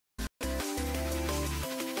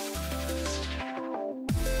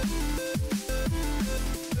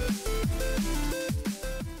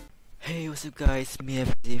What's up guys, me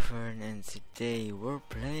FkzPlayZ, and today we're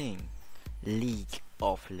playing League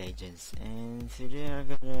of Legends, and today I'm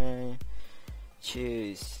gonna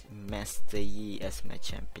choose Master Yi as my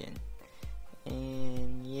champion.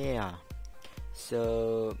 And yeah,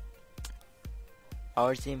 so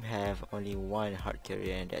our team have only one hard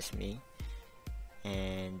carrier, and that's me,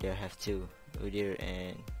 and they have two, Udyr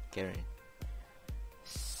and Karen.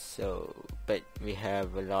 So but we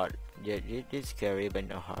have a lot. It's scary but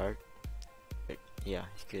not hard. But yeah,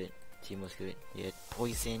 it's good. Teemo's good. Yeah,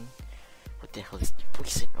 poison. What the hell is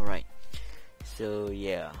poison? Alright. So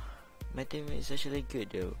yeah, my team is actually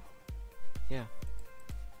good though. Yeah,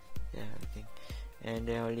 I think. And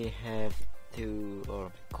I only have two.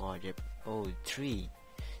 Oh my god. Three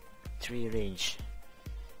range.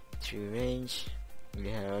 Three range.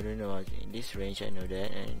 Yeah, I don't know. In this range, I know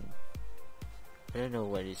that, and I don't know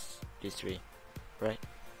what is this three, right?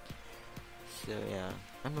 So yeah,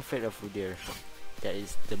 I'm afraid of Udyr. That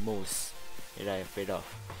is the most that I'm afraid of.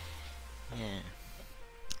 Yeah.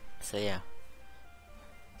 So yeah.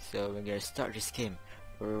 So we're gonna start this game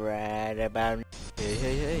right about.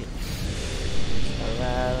 Hey.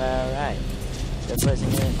 Alright. The first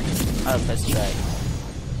game. Let's try.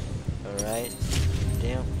 Alright.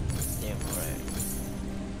 Damn. Alright.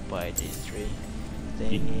 Buy these three.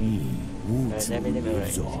 Thingy. Let me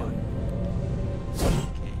right.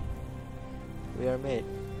 Okay. We are made.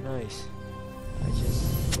 Nice. I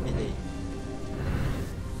just melee.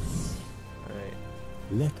 Alright.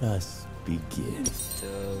 Let us begin. So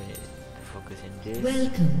we need to focus in this.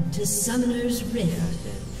 Welcome to Summoner's Rift.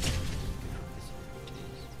 Then focus in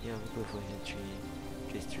this. Yeah, we go for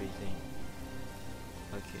this three thing.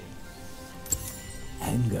 Okay.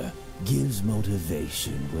 Anger gives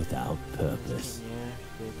motivation without purpose. Yeah,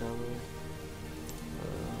 play tower.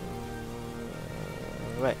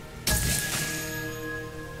 Right.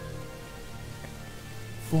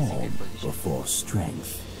 Form before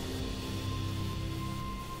strength.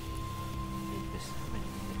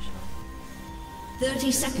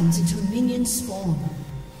 30 seconds until minions spawn.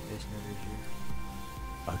 There's no review.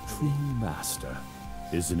 A true master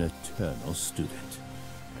is an eternal student.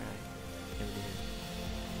 Alright.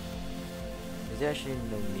 There's actually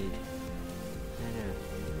no mid. No.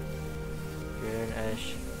 You're an Ash.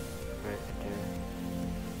 Right there.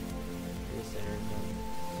 This one.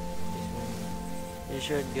 You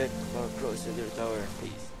should get more closer to the tower,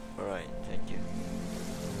 please. Alright, thank you.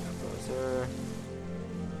 Closer.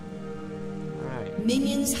 Alright.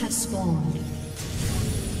 Minions have spawned.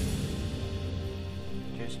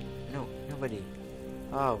 There's nobody.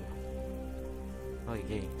 Oh.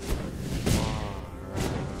 Okay.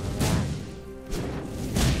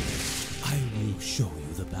 I will show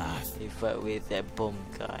you the path. They fight with that bomb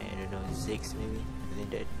guy. I don't know, 6 maybe. I think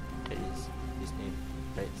that is his name.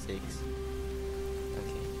 Right, 6.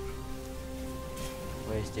 Okay.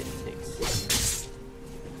 Where is that 6?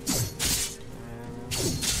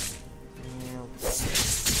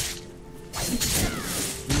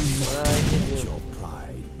 Let your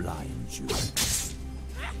pride blind you. Okay.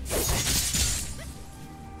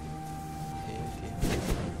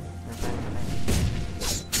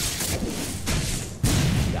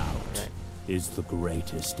 Doubt is the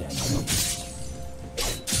greatest enemy.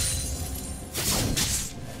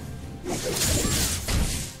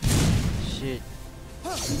 Shit.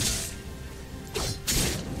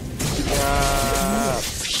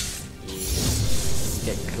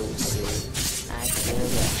 Get closer. I kill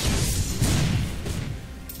ya.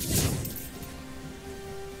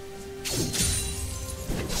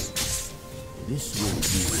 This will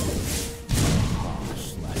be a harsh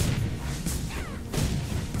life.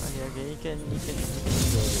 Okay, you can kill.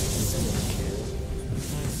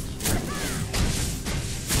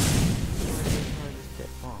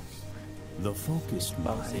 The focused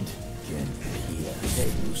mind can pierce Okay,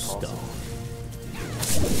 through stone.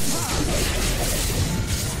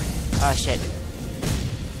 Ah shit.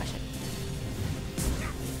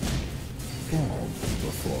 Form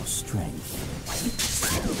before strength.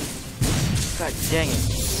 God dang it.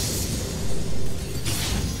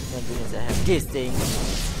 Thank goodness I have this thing.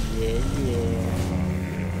 Yeah.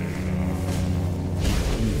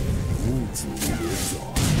 Wuju lives on.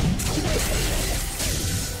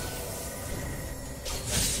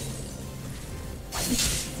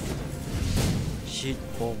 Shit,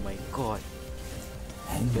 oh my god.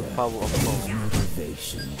 Anger The power of is bomb.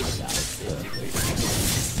 motivation without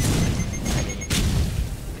purpose.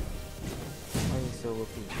 Why are you so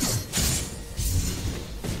OP?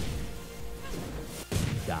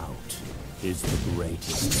 Doubt is the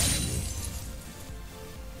greatest enemy.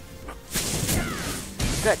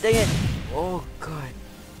 God dang it! Oh god.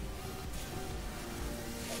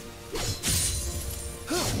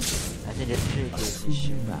 using the A triggers.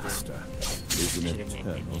 true master is an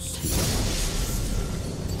eternal student.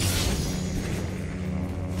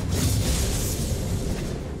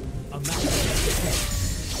 A master.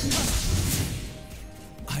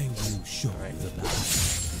 I will show you the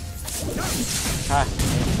path. Ha! I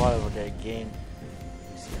fall over there again.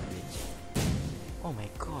 Oh my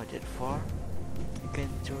god, that far? You can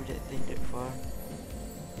throw that thing that far?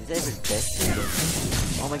 Is that even tested?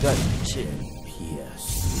 Oh my god, shit.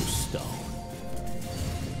 Pierce through stone.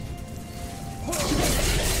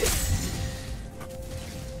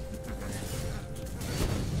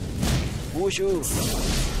 Wuju!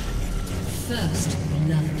 First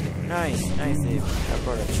blood. Nice, nice save. I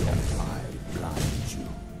brought a shot. I blind you.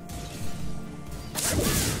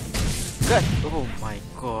 God! Oh my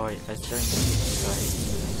god, I was trying to hit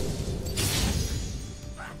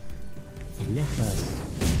Let us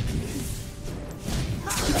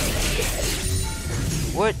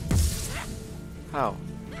What? How?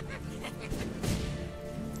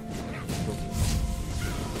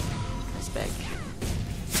 That's back.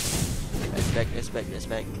 That's back, that's back, that's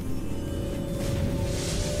back.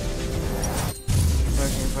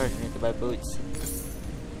 First, we need to buy boots.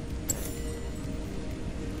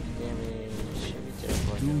 Damage, we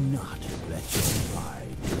teleport. do not let your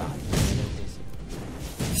pride blind you.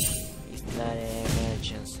 It's not an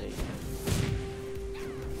emergency.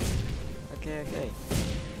 Okay, okay.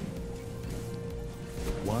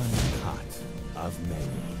 One cut of many.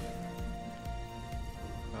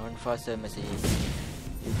 Run faster, Messi.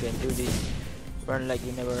 You can do this. Run like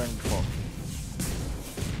you never run before.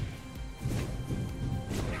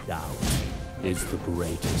 Doubt is the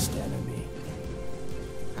greatest enemy.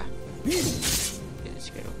 Ah. Get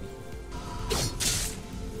scared of me.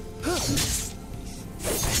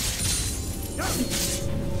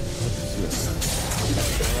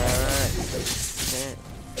 Alright. Okay.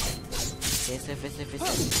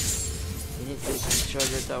 Face. You need to destroy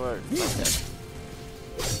the tower. Faster.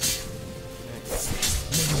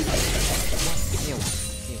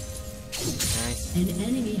 Okay. Nice. An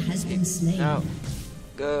enemy has been slain. Now,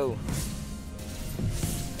 go.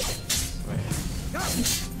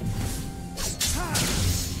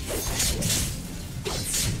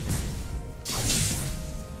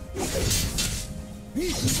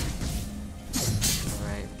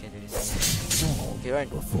 Alright, we can do this. Fall Okay, run.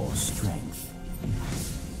 before strength.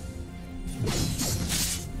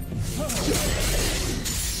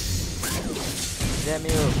 Damn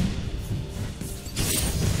you.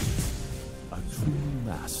 A true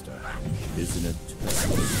master is an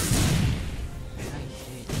eternal. I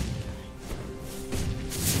hate this guy.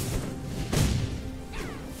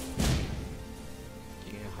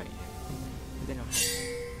 You're gonna hide him. You're gonna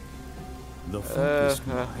hide. The focused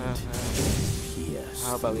mind pierces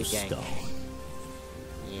How about we through gank? stone.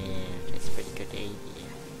 Yeah, that's a pretty good idea.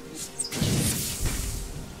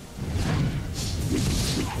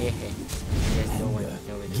 Yeah, there's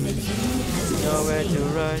nowhere to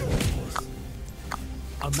run.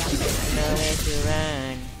 A master. Nowhere to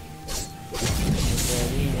run.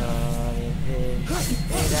 Very on in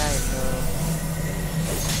and I know.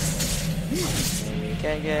 And we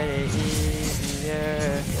can get it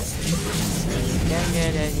easier. And we can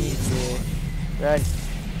get it easier. Run.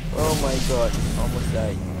 Oh my god, almost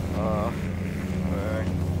died. Oh, run.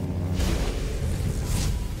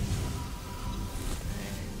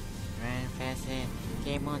 Run faster.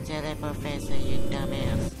 Game on teleport faster, you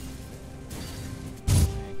dumbass.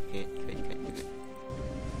 Good.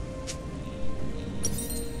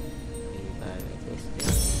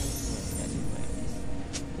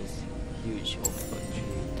 This huge, oh my god,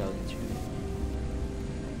 3,000 tree.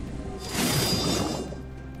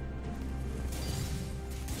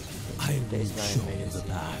 I will BladesMan show made you us the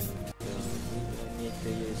path. We need to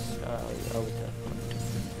use avatar.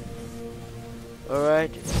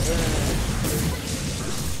 Alright.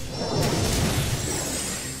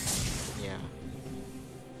 Yeah.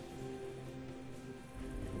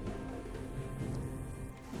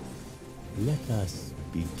 Let us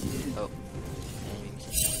begin. Oh.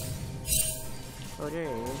 Oh, there it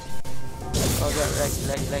is. Oh god, like.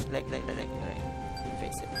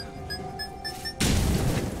 Fix it.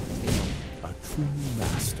 A true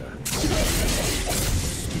master.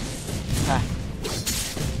 Ha!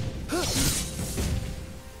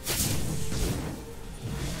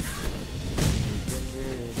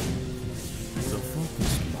 The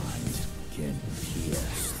focused mind can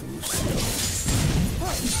pierce through stone.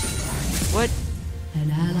 What?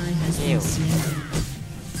 An ally has Ew. been slain.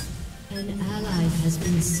 An ally has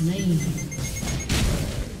been slain.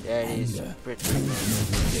 That is Anger pretty is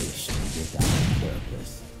nice. motivation without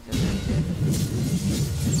purpose.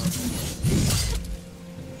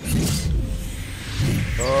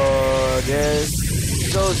 Oh, this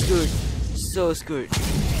so screwed. So screwed.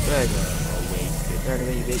 Run. Oh, wait. Run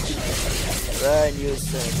away, you bitch. Run, you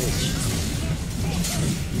son of a bitch.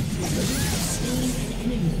 Slain an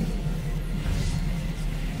enemy.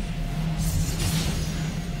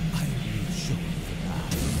 I will show you the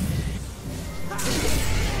path.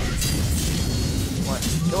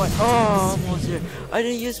 Come on. Oh, almost there. I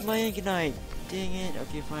didn't use my ignite. Dang it.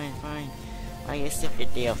 Okay, fine, fine. I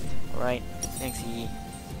accepted death. Alright. Thanks, E.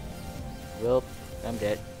 Well, I'm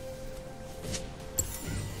dead.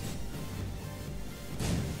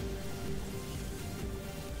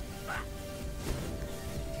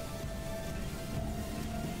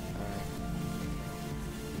 Alright.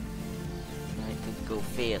 I could go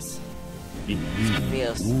fast. In me,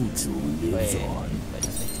 Fast. Wuju lives Wait. on. Wait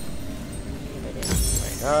a second.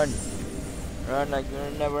 Right, run! Run like you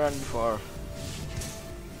never run before.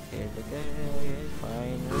 Here the guy is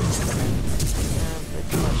fine. Yeah,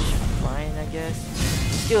 pretty much fine, I guess.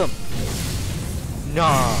 Kill him!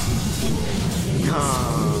 No! No!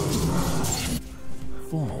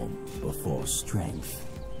 Form before strength.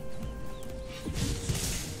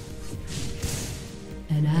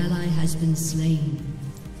 An ally has been slain.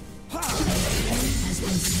 An enemy has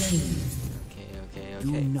been slain. Okay.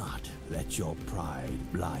 Do not let your pride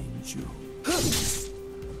blind you.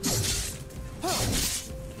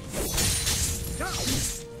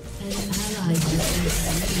 An ally has been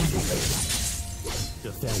slain.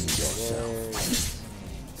 Defend yourself.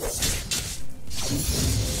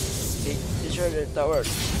 Okay, destroy the tower.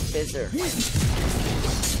 Faster.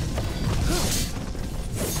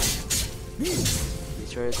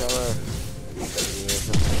 Destroy the tower. Yes,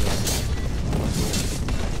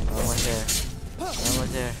 almost there.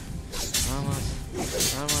 Almost there.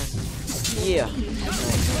 Almost. Yeah. Nice.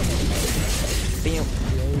 Bam.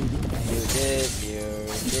 You did,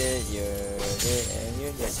 and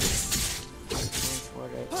you're dead.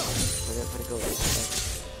 For the gold.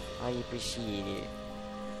 I appreciate it.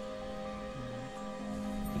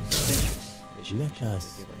 Let us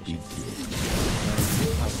begin.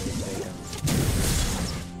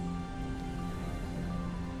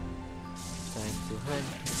 Time to hunt.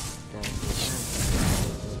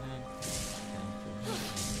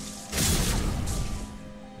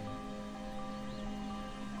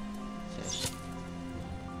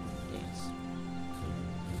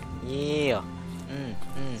 Yeah.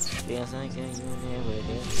 Dance like you never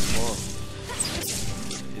did before.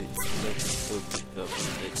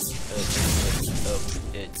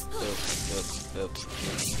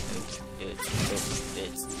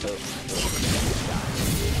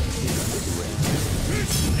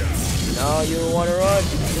 Now you wanna run?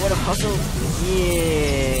 You wanna hustle?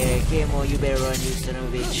 Yeah, Kamo, you better run, you son of a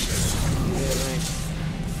bitch. You better run.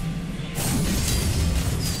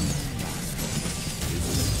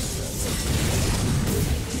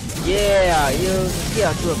 Yeah,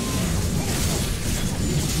 kill him.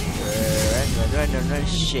 Run,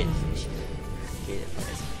 shit. Okay, that's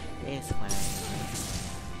fine. It's fine.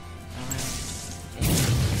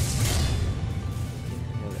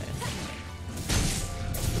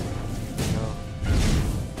 No.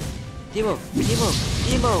 Timo!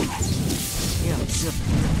 Yeah,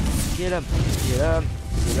 get him.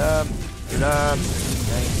 Nice.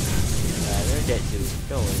 They're dead too.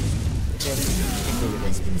 Don't worry.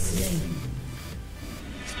 Has been slain.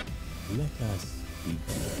 Let us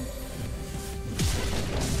begin.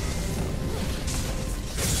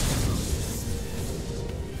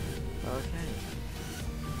 Okay.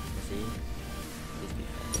 See? Please be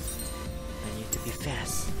fast. I need to be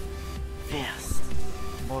fast.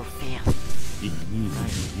 More fast. In me,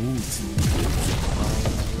 Wuju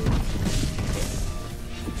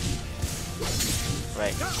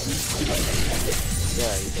Right.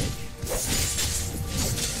 Yeah, you did.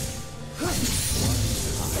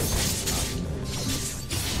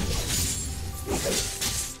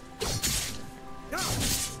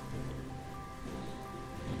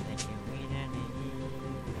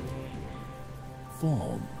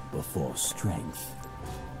 form before strength.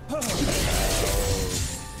 An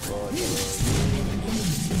enemy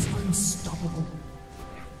is unstoppable.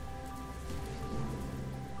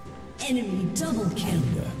 Enemy double kill.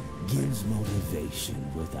 Anger gives motivation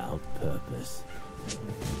without purpose.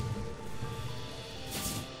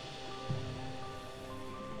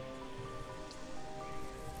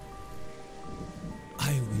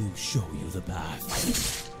 I will show you the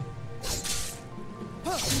path.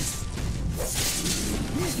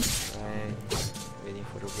 Right, waiting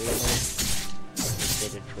for the wayman.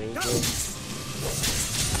 get a dragon.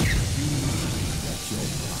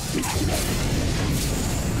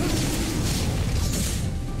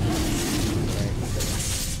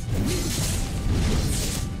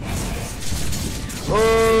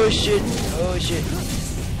 Oh shit! Oh shit!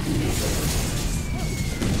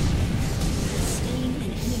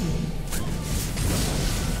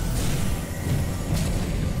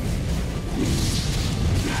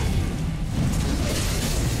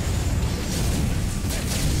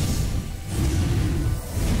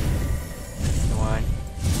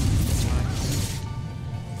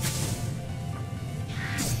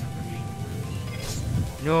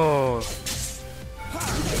 No!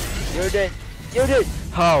 You're dead! You're dead!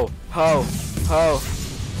 How? How? How?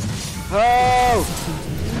 How?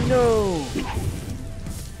 No!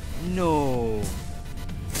 No!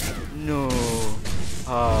 No!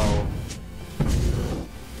 How?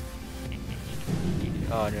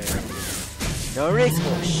 Oh no! No risk!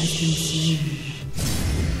 Oh, shh.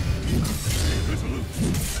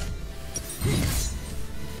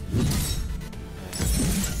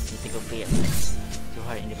 Critical fail. Too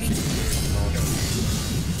hard in the beginning. No.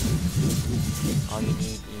 All you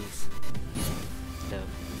need is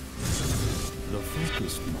love. The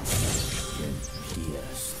focused mind can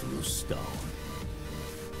pierce through stone.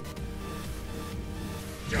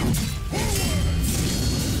 Don't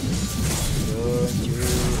you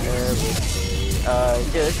ever say I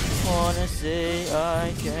just wanna say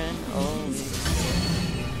I can only.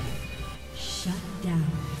 Shut down.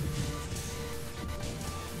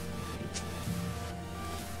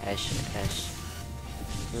 Ash.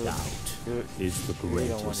 Doubt is the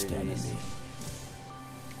greatest enemy.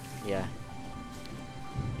 Yeah.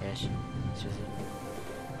 Ash. Seriously.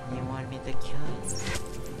 You want me to kill you?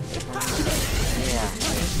 Yeah.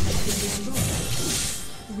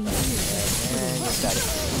 And you got it.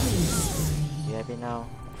 You happy now?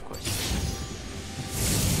 Of course.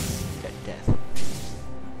 Got death.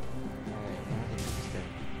 Alright,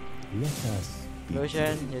 now Let us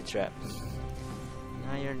Roshan, you're trapped.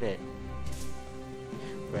 Now you're dead.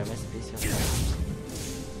 Premise, please help.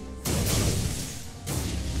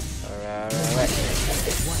 Alright.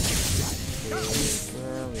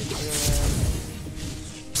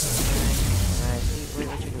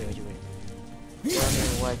 Tell me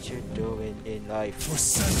what you're doing in life.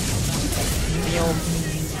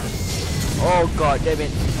 Oh god, damn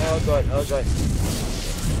it. Oh god.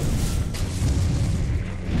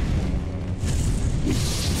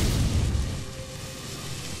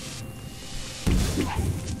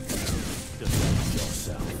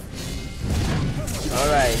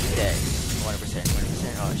 Alright, he's dead. 100%.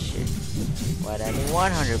 Oh shit. What I mean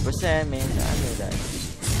 100% means I knew that.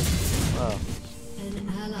 Whoa. An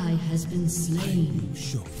ally has been slain.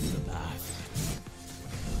 Show you the path.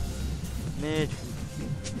 Mid.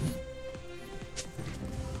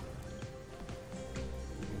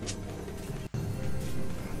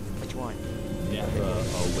 Which one? never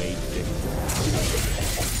await victory.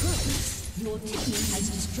 Your team has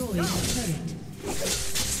destroyed a turret.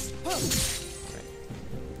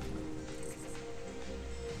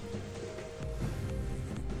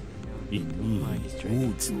 In me,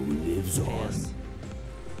 Wuju lives on.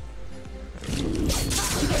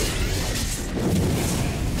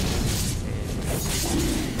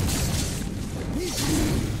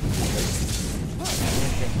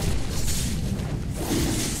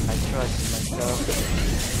 I trust myself.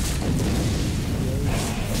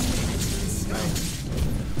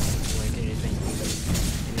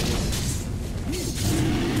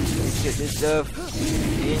 Let's get this stuff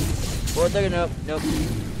in. Water, nope.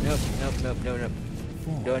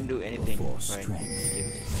 Don't do anything. Right.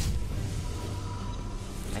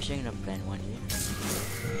 Actually, I'm gonna plan one here.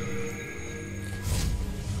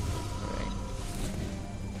 Alright.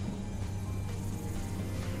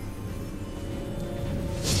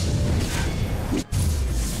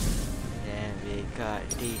 Then we got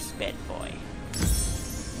this bad boy.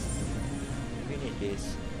 We need this.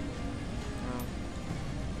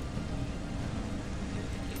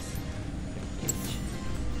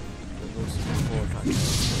 An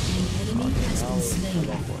enemy has been slain.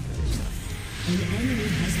 An enemy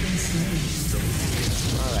has been slain.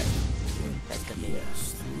 Alright. Let's continue. Yes,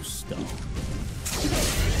 through stone.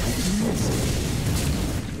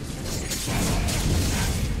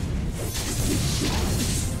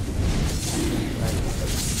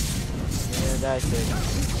 Yeah, that's it.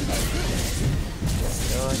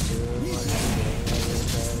 Don't you wanna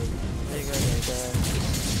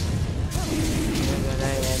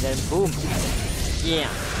and then boom! Yeah!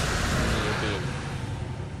 You did.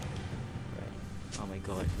 Right. Oh my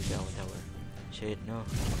god, we got one tower. Shit, no.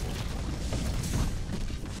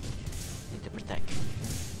 protect.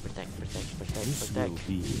 Protect. This will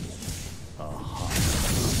be a hot.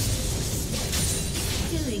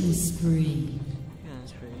 Killing spree. Yeah,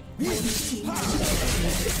 that's pretty. Your team has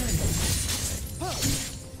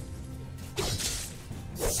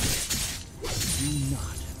Do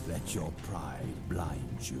not let your pride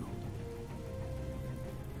blind you.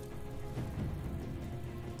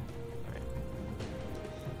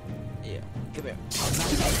 Yeah, come here.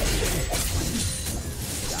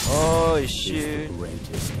 Oh Is the shoot!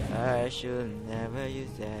 greatest enemy. I should never use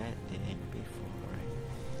that thing before.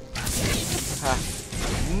 Ha!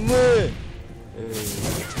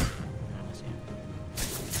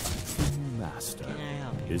 True Master Can I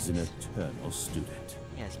help you? is an eternal student.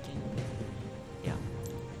 Yes, can. Yeah.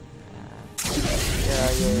 Yeah,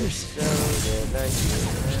 you're so good like you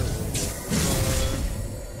never before.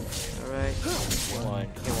 Alright.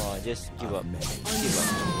 Come on, just give up. Give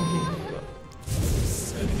up.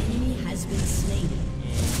 an enemy has been slain.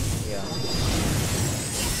 Yeah.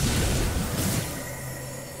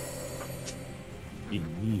 In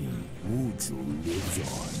me, Wuju lives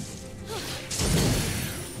on.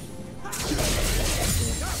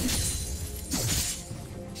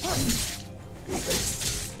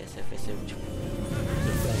 Yes, FkzPlayZ.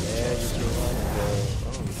 Where did you want to go?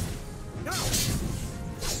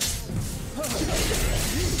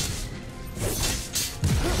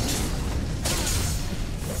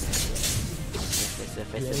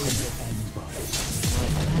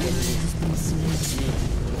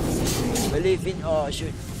 Believe in. Oh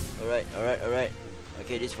shoot. Alright.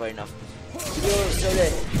 Okay, this is far enough. Yo,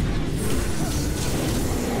 solid.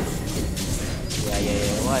 Yeah.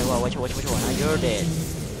 Why? What you want? You're dead.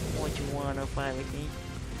 What you wanna fight with me?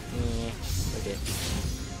 Yeah, you're dead.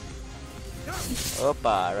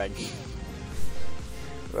 Opa, run.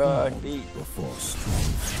 Run, beat. Before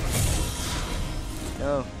strength.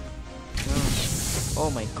 No. Oh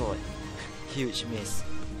my god. Huge miss.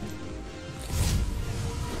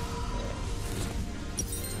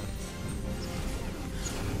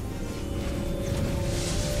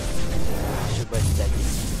 Super static.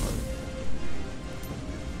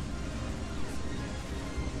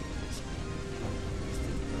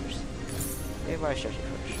 Maybe I should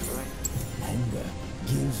first, right? Anger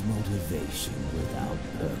gives motivation without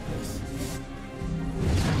purpose.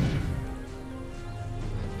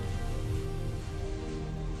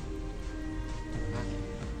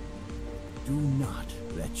 Do not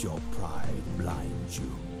let your pride blind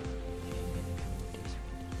you.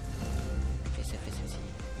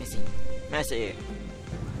 Missing. Messi.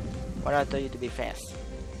 What I told you to be fast.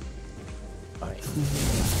 A true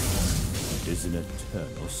master is an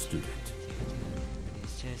eternal student.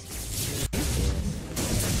 It's just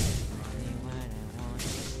what I want,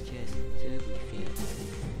 just to be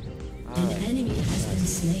fast. An enemy has been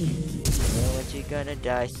slain. You know what, you're gonna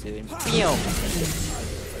die soon. Pew!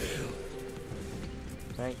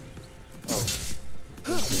 Right? Oh.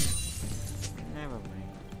 Never mind.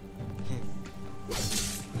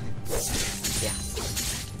 Yeah.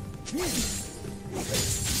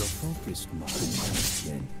 The focused mind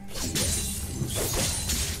can pierce through stone.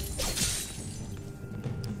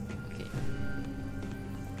 Okay.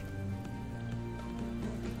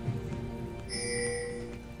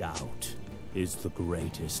 Doubt is the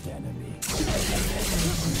greatest enemy. Has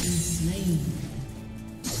been slain.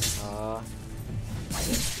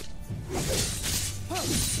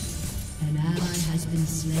 An ally has been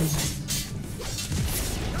slain.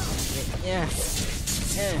 Yeah.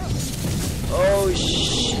 Oh,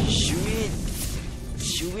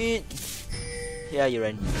 sweet. Yeah, you're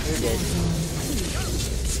in. You're dead.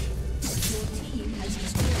 Your team has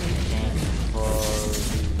destroyed. Thanks for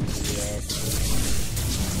yes.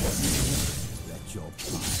 Let your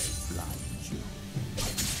pride blind you.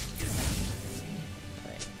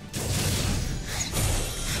 Right.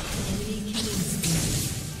 Enemy killing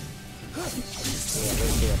spree. Yeah,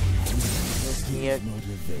 you're here. You're scared.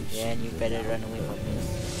 Motivation. Yeah, and you better run away from me.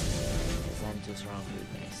 Because I'm too strong for you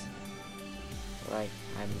guys. Right,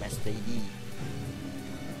 I'm Master E.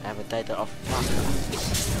 I have a title of Master.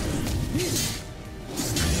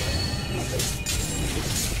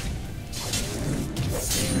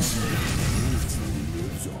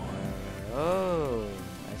 Oh,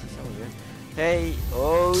 I see someone here. Hey,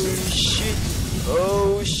 oh shit,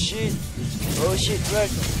 run.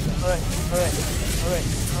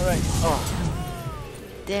 Alright. Oh,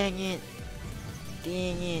 dang it.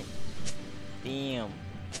 Damn.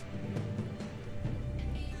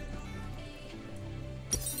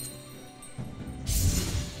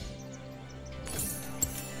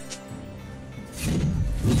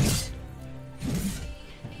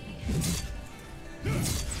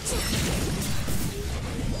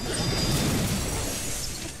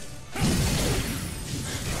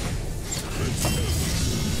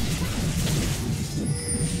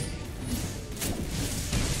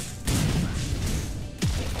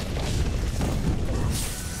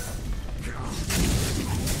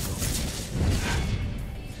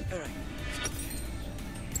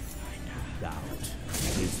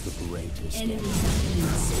 the greatest. Enemy has been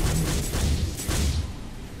slain.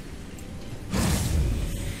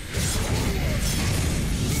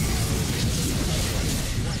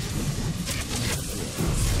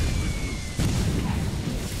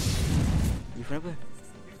 Irfan apa?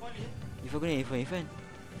 Irfan guna Irfan.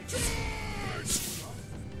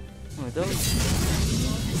 Oh, tahu.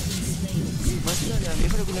 Masa dah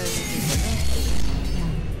Irfan guna Irfan.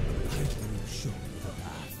 I will show you the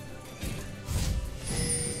path.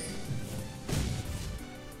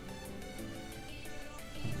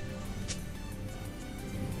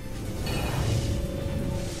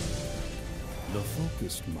 The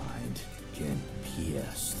focused mind can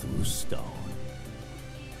pierce through stone.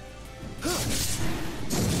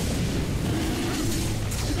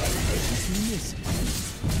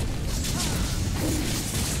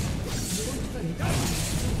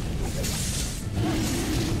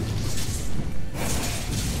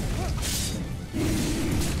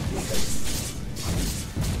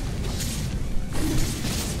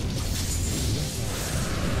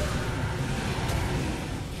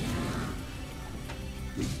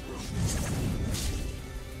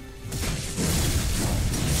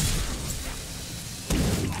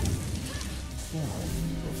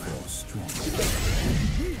 Before strength.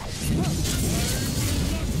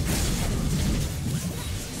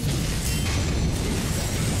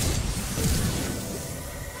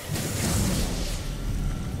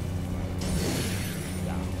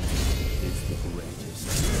 Now is the greatest.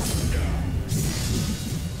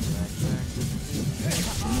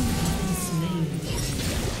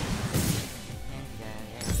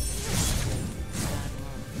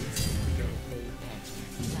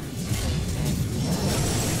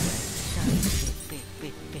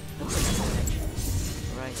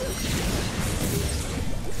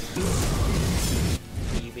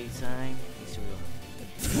 Big time. It's real.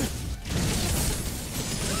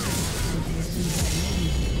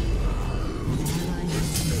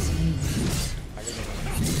 I don't know.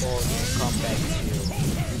 Oh, no comeback too.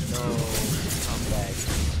 No comeback.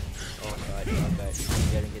 Oh god, comeback.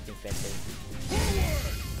 Getting faster.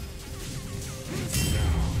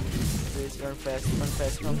 Please run fast, run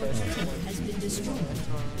fast, run fast. Has been destroyed.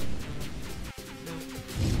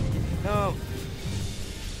 No!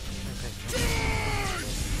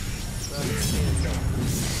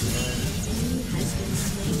 Enemy has been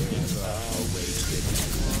slain.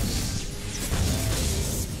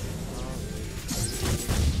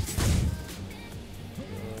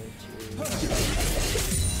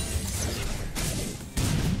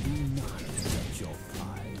 Do not let your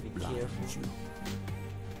pride blind you.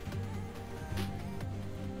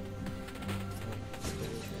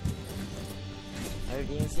 Are you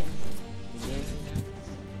dancing? You dancing now?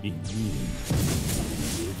 In you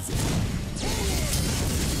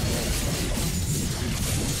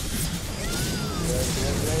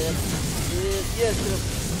Yes,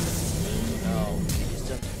 no, it's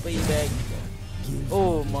just way back.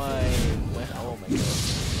 Oh my, oh my god.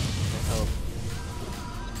 Oh.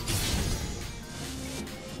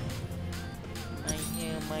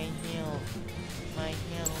 My heel, what the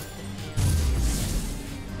hell?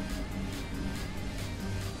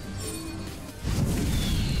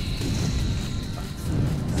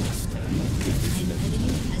 An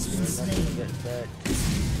enemy has been slain. Get back.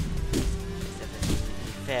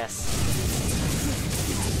 Fast.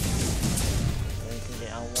 Anything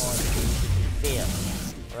that I want to be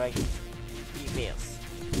fast, right? Be fast.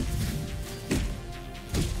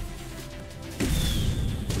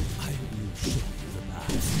 I will show you the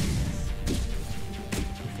path.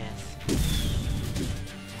 Be fast.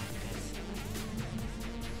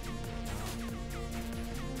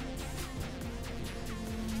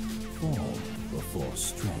 fall before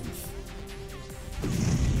strength.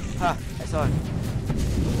 Ha! I saw it.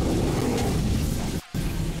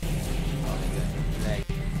 Oh my god. Lag.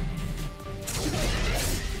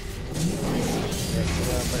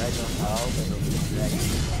 But I don't know how, but it's lag.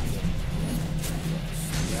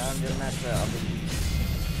 Yeah, I'm the master of the beast.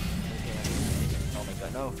 Okay. Oh my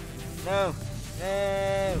god, no. No! No!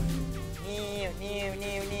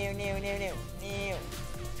 New.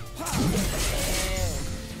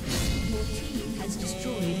 Your team has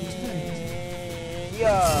destroyed a turret.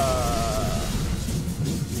 Yeah!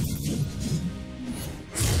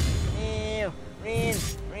 Rin.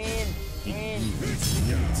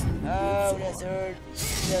 Oh, that's hurt.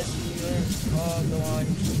 That's weird. Oh, go on.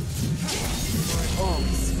 Oh,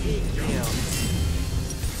 big kill.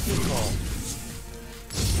 Big call.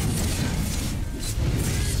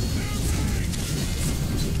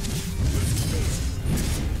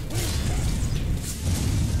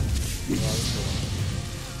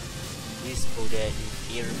 Peaceful daddy.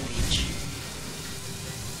 Ear Peach.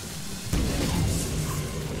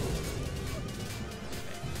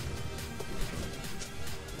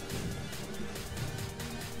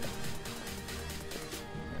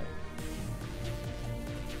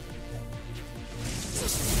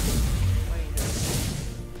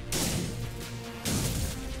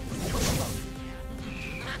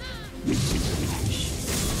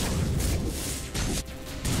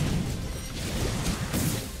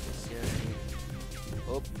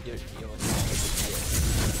 Oh, you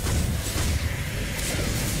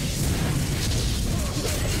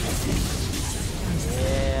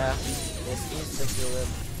yeah, let's insta-kill him.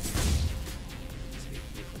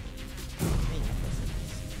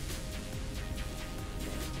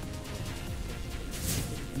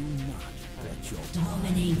 Do not let your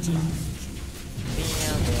Dominating.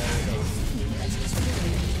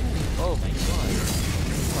 Oh my god.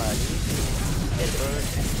 What? Get burned.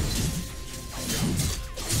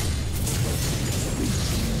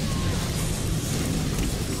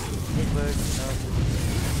 Get burned. No.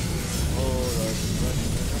 Oh lord.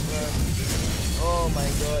 Oh my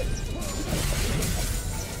god.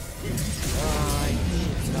 Oh, I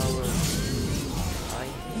need tower.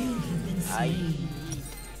 I need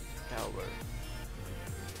tower.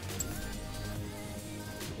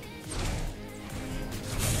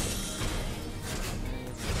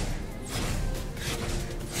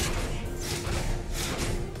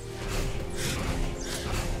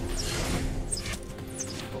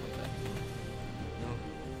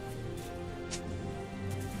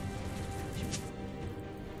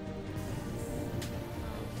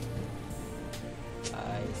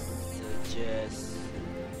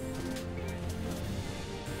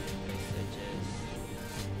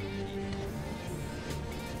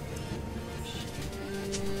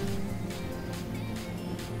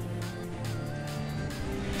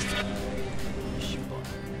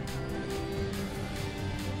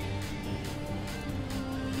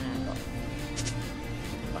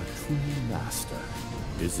 true master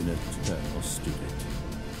is an eternal student.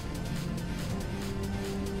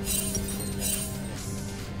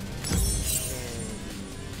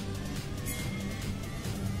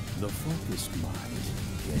 The focused mind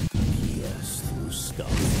can pierce through stone.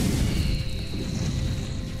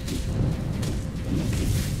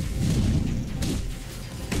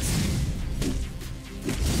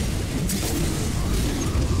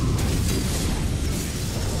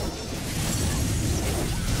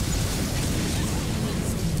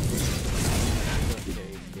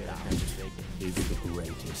 Is the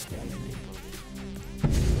greatest enemy.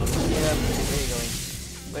 Yeah, where are you going?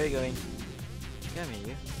 Where are you going? Come here,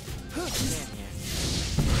 you. Come here. Come here.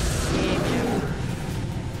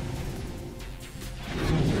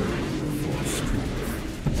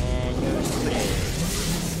 And you're spread.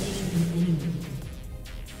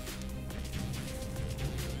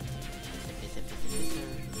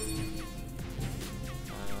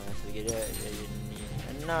 So we get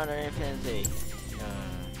another fancy.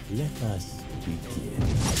 Let us begin.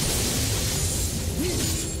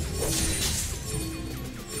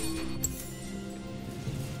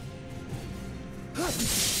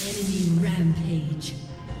 Enemy rampage.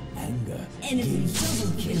 Anger. Enemy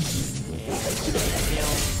double kill.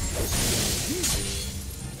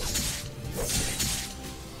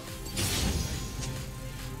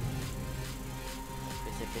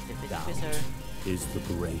 Doubt is the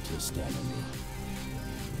greatest enemy.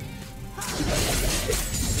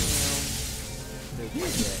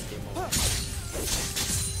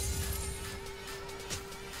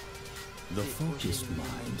 The focused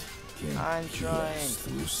mind can I'm trying. pierce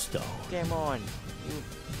through stone. Come on. You.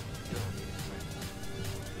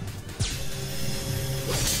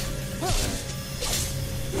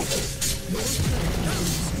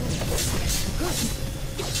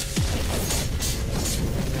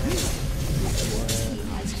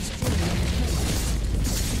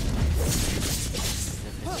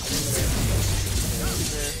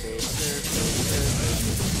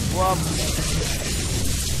 Whoop.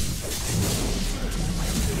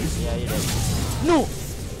 Yeah, you did. No!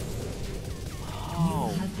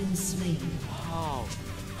 How? You have been slain. How?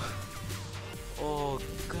 Oh,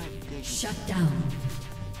 god dang it. Shut down.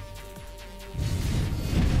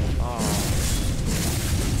 Oh.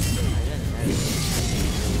 I didn't know.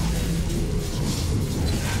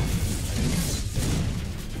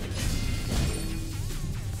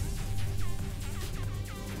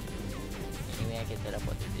 Anyway, I can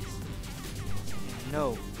teleport to this.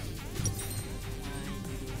 No.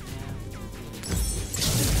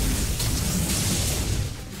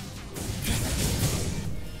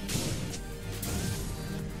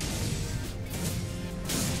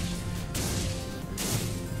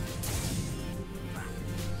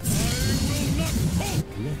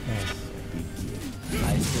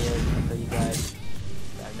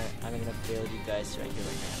 guys right here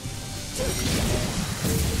right now.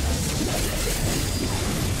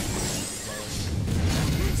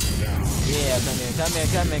 Yeah, come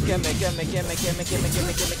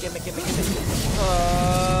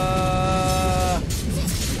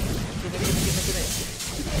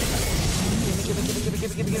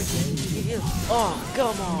here. Oh,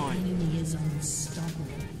 come on. Enemy is unstoppable.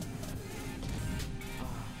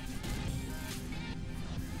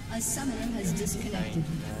 A summoner has disconnected.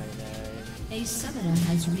 A summoner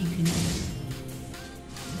has reconnected.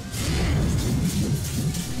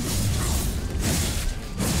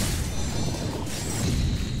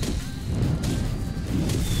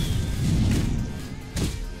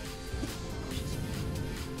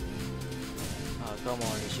 Oh, come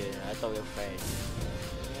on, Richard. I thought we were friends.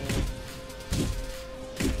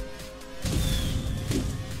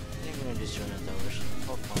 They're gonna destroy the towers.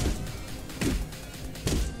 Oh, fine.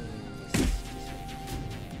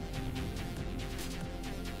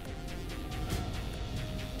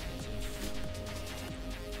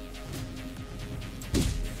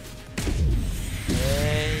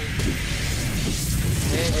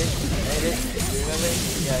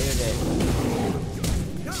 Yeah, you're dead.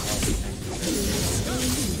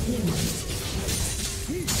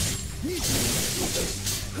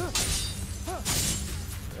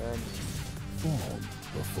 Form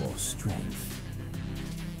before strength.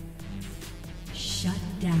 Shut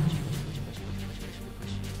down.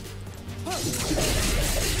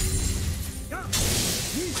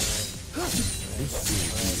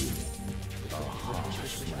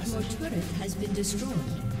 Your turret has been destroyed.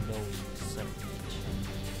 No, son of a bitch.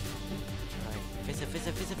 Alright,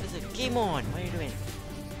 fizz it. Game on! What are you doing?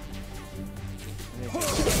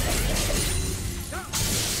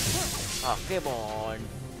 Oh, come on!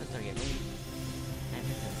 That's not get me.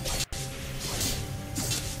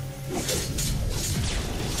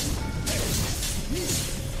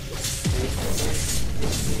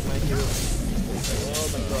 My hero. Oh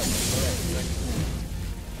my god. Alright.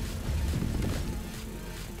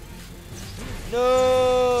 No!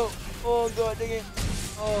 Oh god, dang it.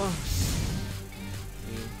 Oh.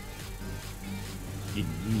 In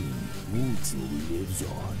me, Wuju lives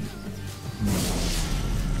on.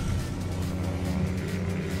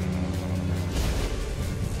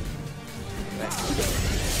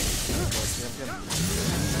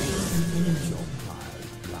 Your pride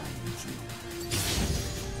blinds you.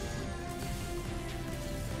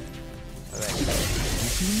 Alright.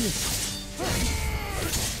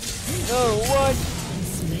 No, what?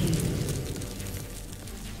 Slain.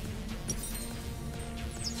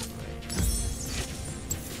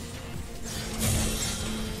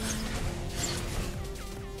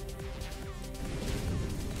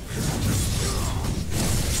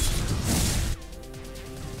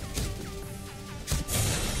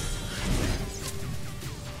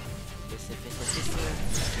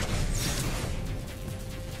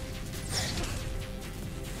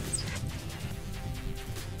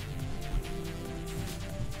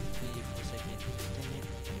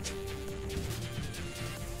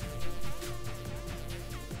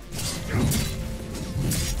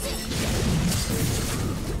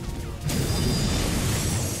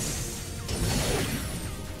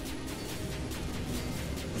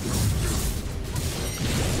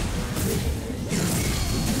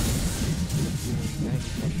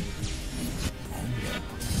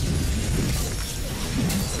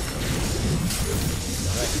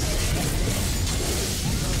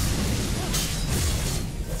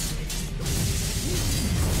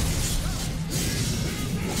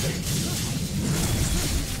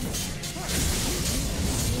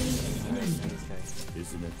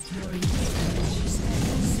 Isn't it?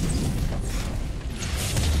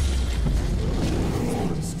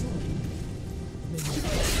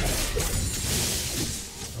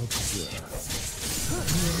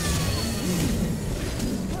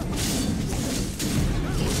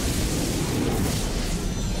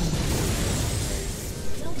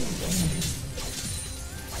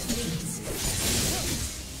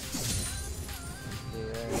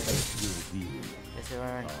 Yes,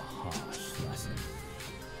 everyone. Harsh lesson.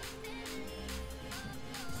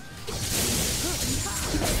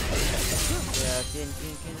 Yeah, can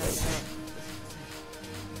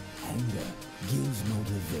Anger gives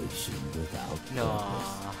motivation without no.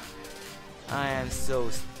 purpose. I am so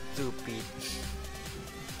stupid.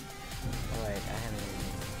 Alright,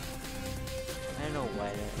 I don't know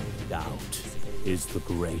why. Doubt is the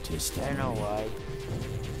greatest I don't know enemy.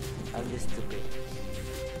 why. I'm just stupid.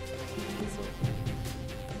 So,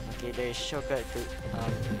 okay, there is shortcut to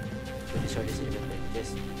destroy this elevator.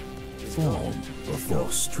 Just go. Form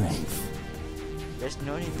before strength. There's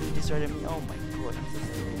no need to destroy them. Oh my god, I'm so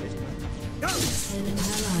sorry. There's no need. An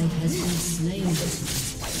ally has been slain.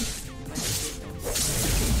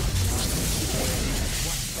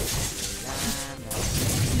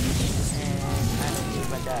 And I don't know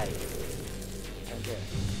if I die. Okay.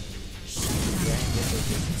 Yeah,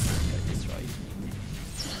 destroyed.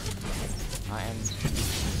 I am.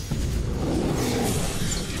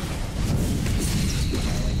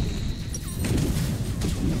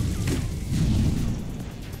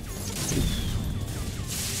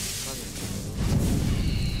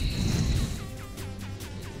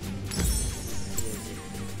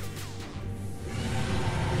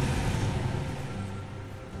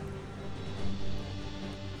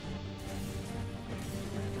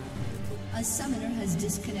 A summoner has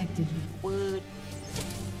disconnected. What?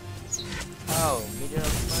 Oh, middle of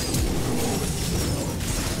fight.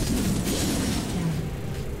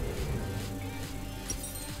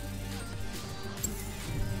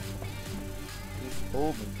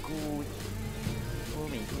 Oh my god. Oh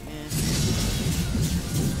my goodness.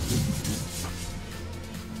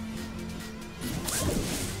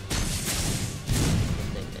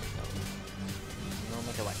 No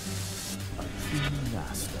matter what. A true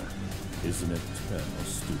master is an eternal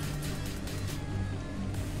student.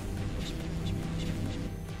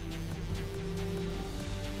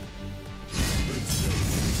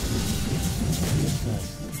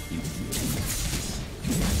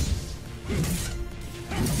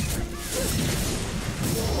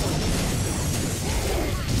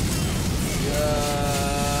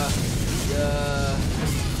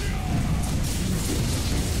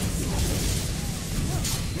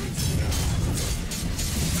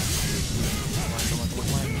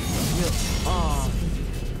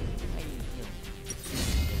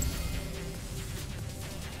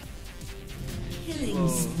 Killing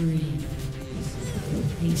spree.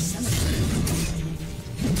 A summoner has disconnected.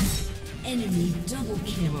 Enemy double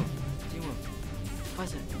kill. Timo,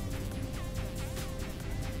 faster.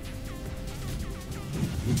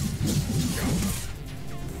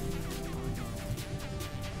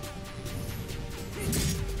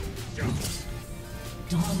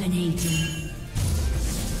 Dominating.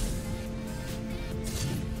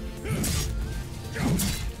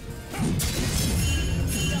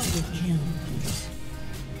 Double kill.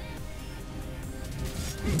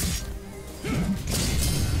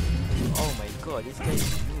 Oh my god, this guy is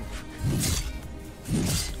noob.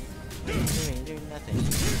 Doing nothing.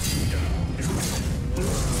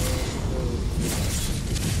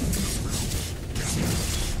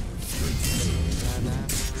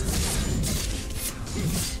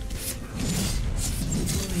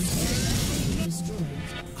 Destroyed.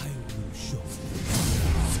 I will show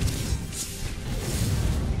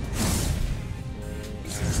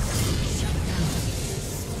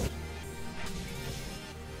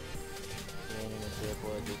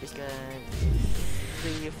This guy.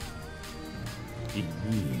 Leave. In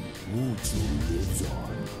me, Wuju lives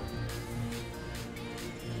on.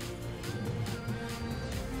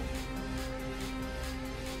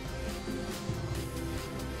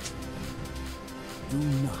 Do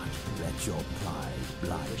not let your pride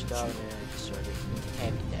blind Push you. down and destroy the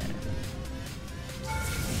heavy there.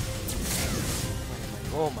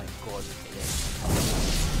 Oh my god, look at that.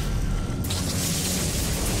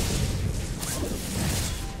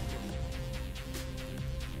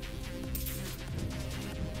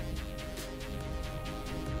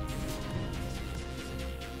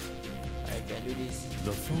 I can do this.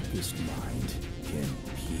 The focused mind can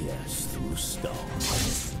pierce through stone.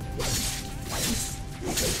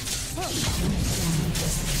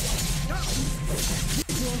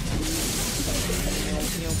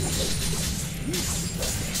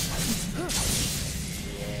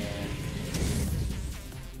 Yeah.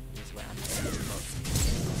 This is what I'm talking about.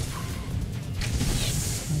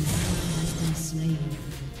 An ally has been slain.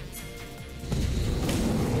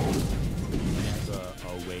 Never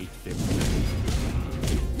await victory.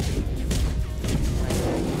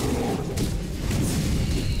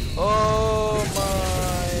 Oh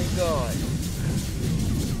my god.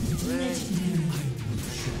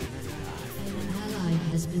 An ally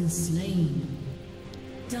has been slain.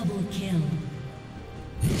 Double kill.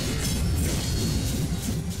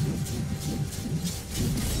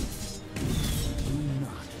 Do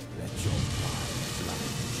not let your pride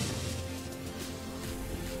blind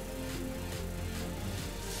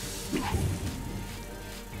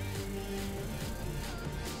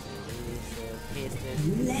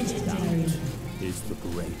Legendary. you. Is the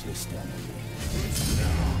greatest enemy.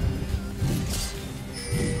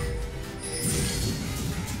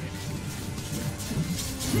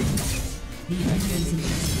 The enemy is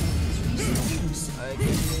resource.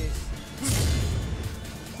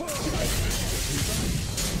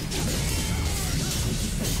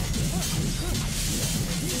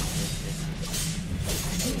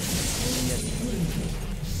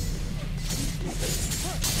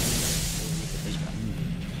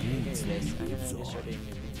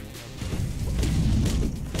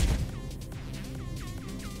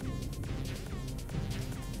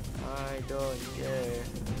 I don't care.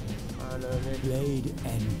 I love it. Blade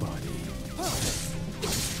and body.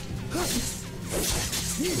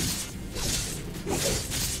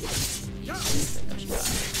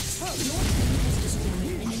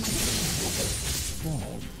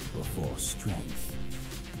 Fall before strength.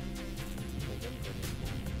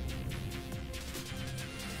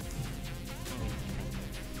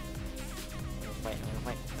 I wanna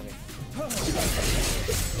fight. Come here.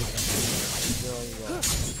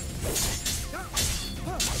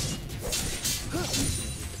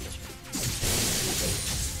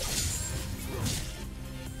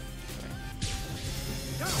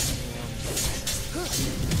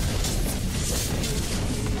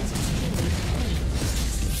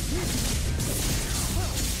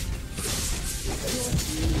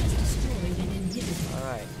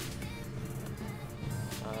 Alright.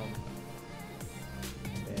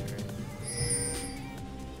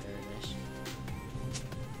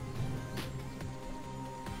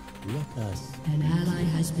 Let us. An ally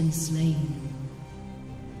has been slain.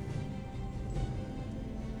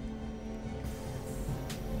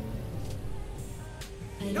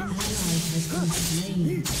 An ally has been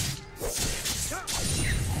slain.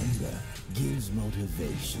 Anger gives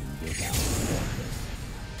motivation without purpose.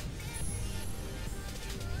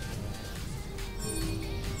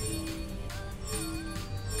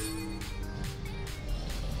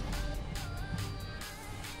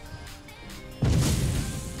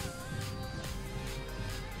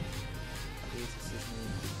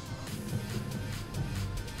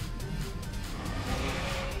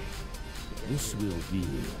 This will be.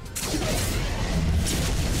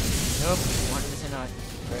 Nope, 100% not.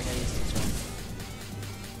 Very nice this one.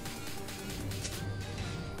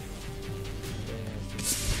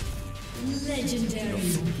 Legendary.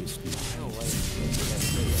 No way.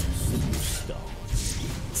 Superstar.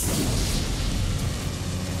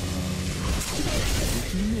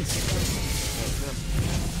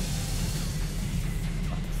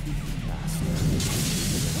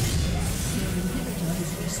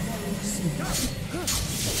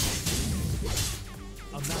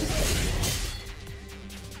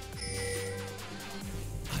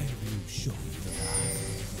 I will show you the path.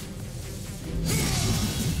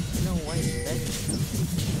 No way.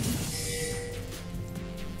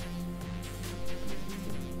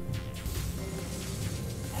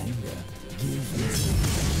 Anger gives me.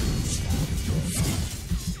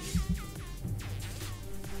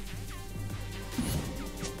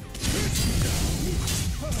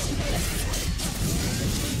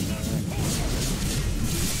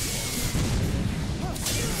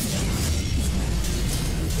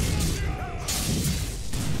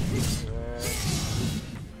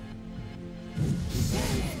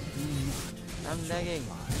 I'm lagging.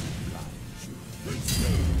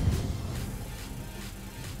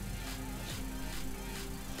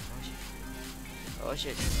 Oh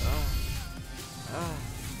shit.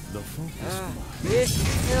 The focus mind. Please,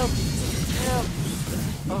 help! Help!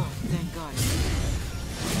 Oh, thank God.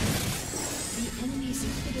 The enemy's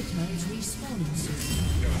inhibitor is respawning soon.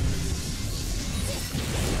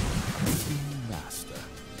 True master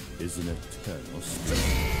is an eternal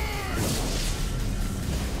strength.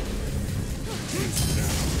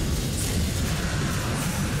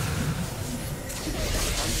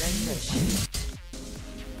 I'm lagging that shit.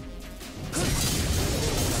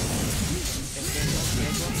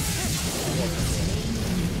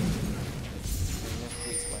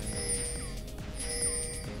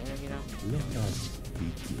 Let us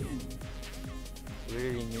begin. We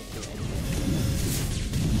really need to end it.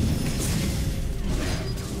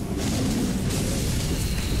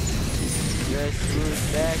 Just who's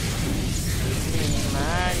back? It's me,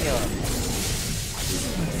 Mario.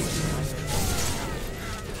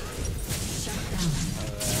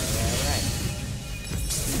 Alright.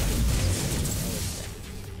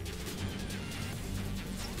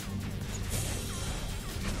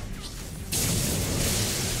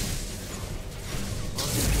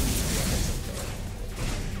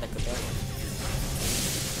 Like a bear.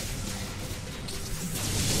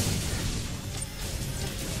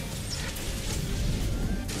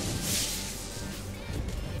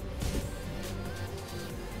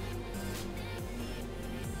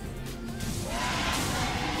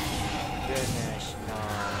 Goodness, no.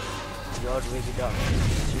 You're really dumb.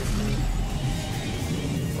 Seriously?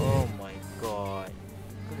 Oh my God.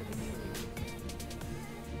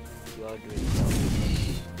 You're really dumb.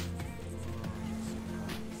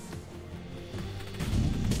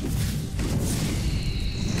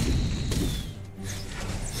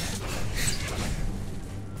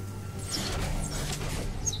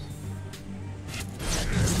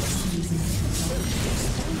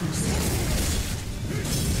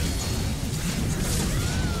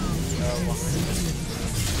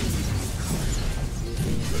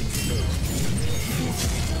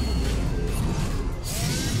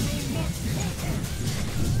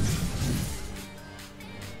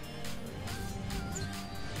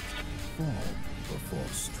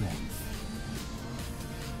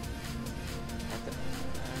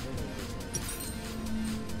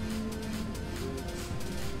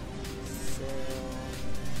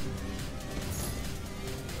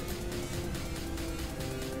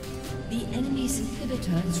 enemy's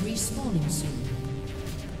inhibitor is respawning soon.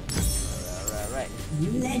 Right.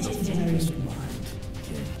 Legendary.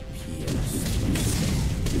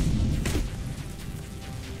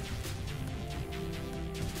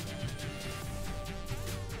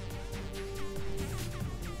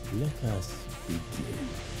 Let us begin.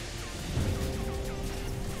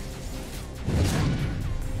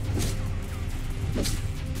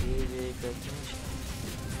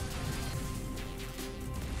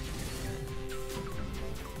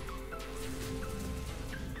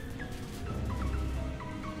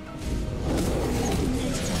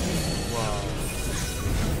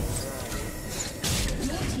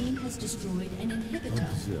 Your team has destroyed an inhibitor.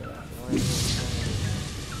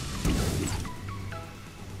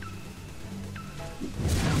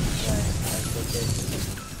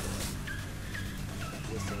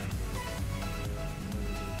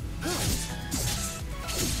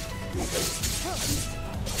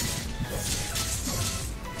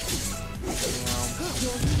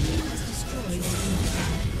 Your team has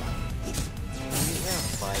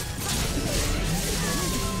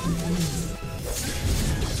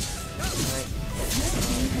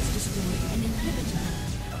destroyed an inhibitor.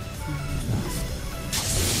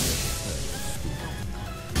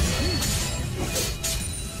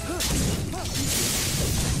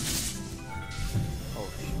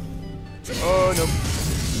 Oh no.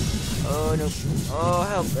 Oh no. Oh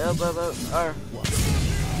help. R.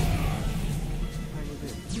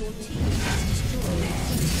 Your team has destroyed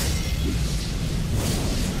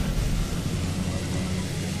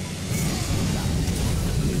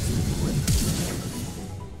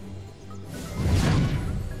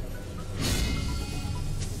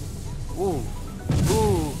Ooh.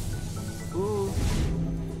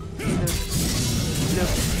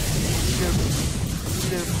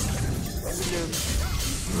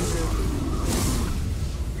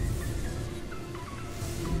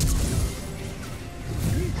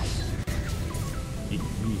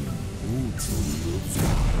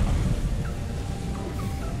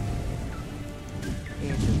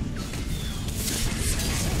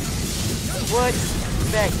 What?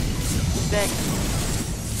 Back.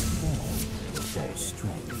 For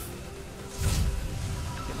strength.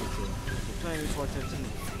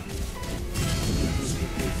 24-13.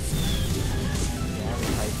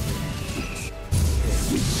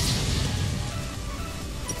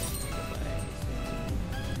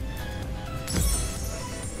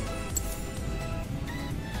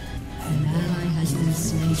 an ally has been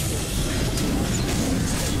slain.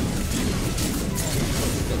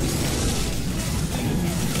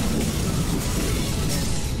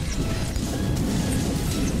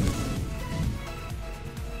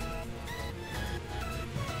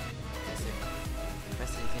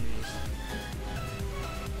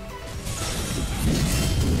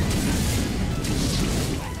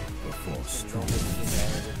 Before strength.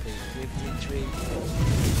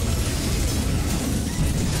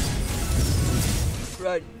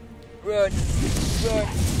 Run!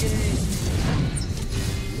 Get it!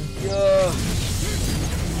 Yeah!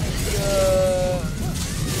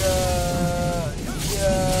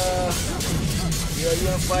 You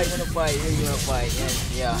wanna fight? You wanna fight?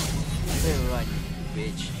 Yeah. You better run,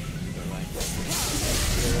 bitch.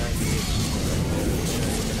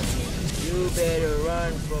 You better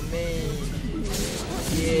run from me.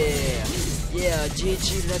 Yeah. GG,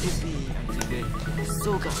 let it be. I'm too good.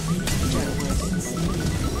 Soga.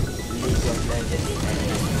 League of Legends.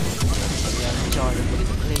 Yeah, join the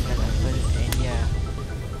BladesMan and yeah,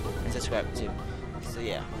 and subscribe too. So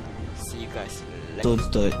yeah, see you guys later. Sword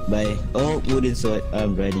sword by wooden sword.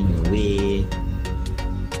 I'm running away.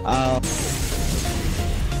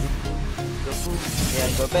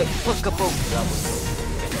 Go back. Fuck a boom.